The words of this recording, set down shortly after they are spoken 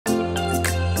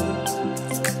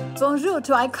Bonjour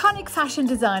to iconic fashion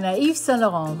designer Yves Saint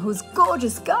Laurent, whose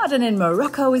gorgeous garden in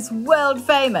Morocco is world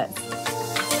famous.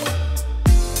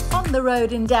 On the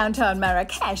road in downtown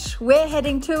Marrakesh, we're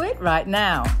heading to it right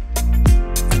now.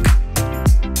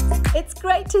 It's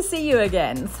great to see you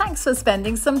again. Thanks for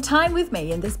spending some time with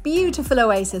me in this beautiful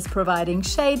oasis providing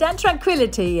shade and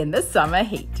tranquility in the summer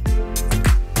heat.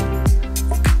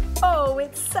 Oh,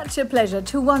 it's such a pleasure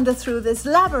to wander through this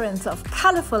labyrinth of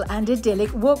colourful and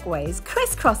idyllic walkways,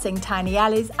 crisscrossing tiny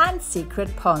alleys and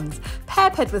secret ponds,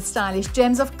 peppered with stylish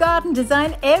gems of garden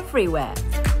design everywhere.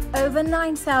 Over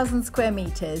 9,000 square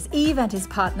meters, Yves and his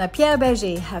partner Pierre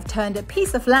Berger have turned a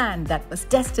piece of land that was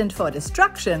destined for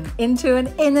destruction into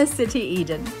an inner city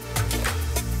Eden.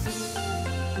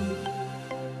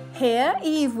 Here,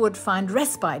 Yves would find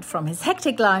respite from his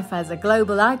hectic life as a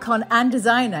global icon and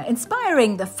designer,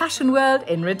 inspiring the fashion world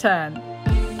in return.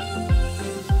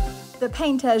 The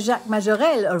painter Jardin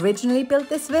Majorelle originally built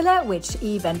this villa, which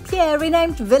Yves and Pierre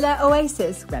renamed Villa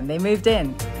Oasis when they moved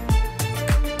in.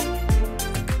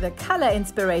 The colour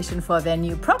inspiration for their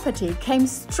new property came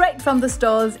straight from the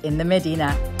stores in the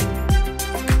Medina.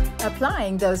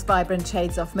 Applying those vibrant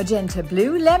shades of magenta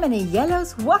blue, lemony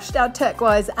yellows, washed out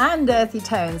turquoise and earthy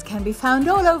tones can be found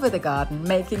all over the garden,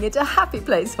 making it a happy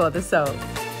place for the soul.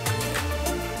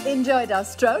 Enjoyed our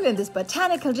stroll in this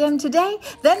botanical gem today?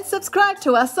 Then subscribe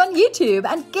to us on YouTube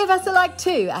and give us a like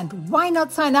too. And why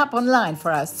not sign up online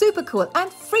for our super cool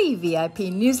and free VIP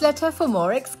newsletter for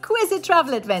more exquisite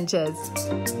travel adventures?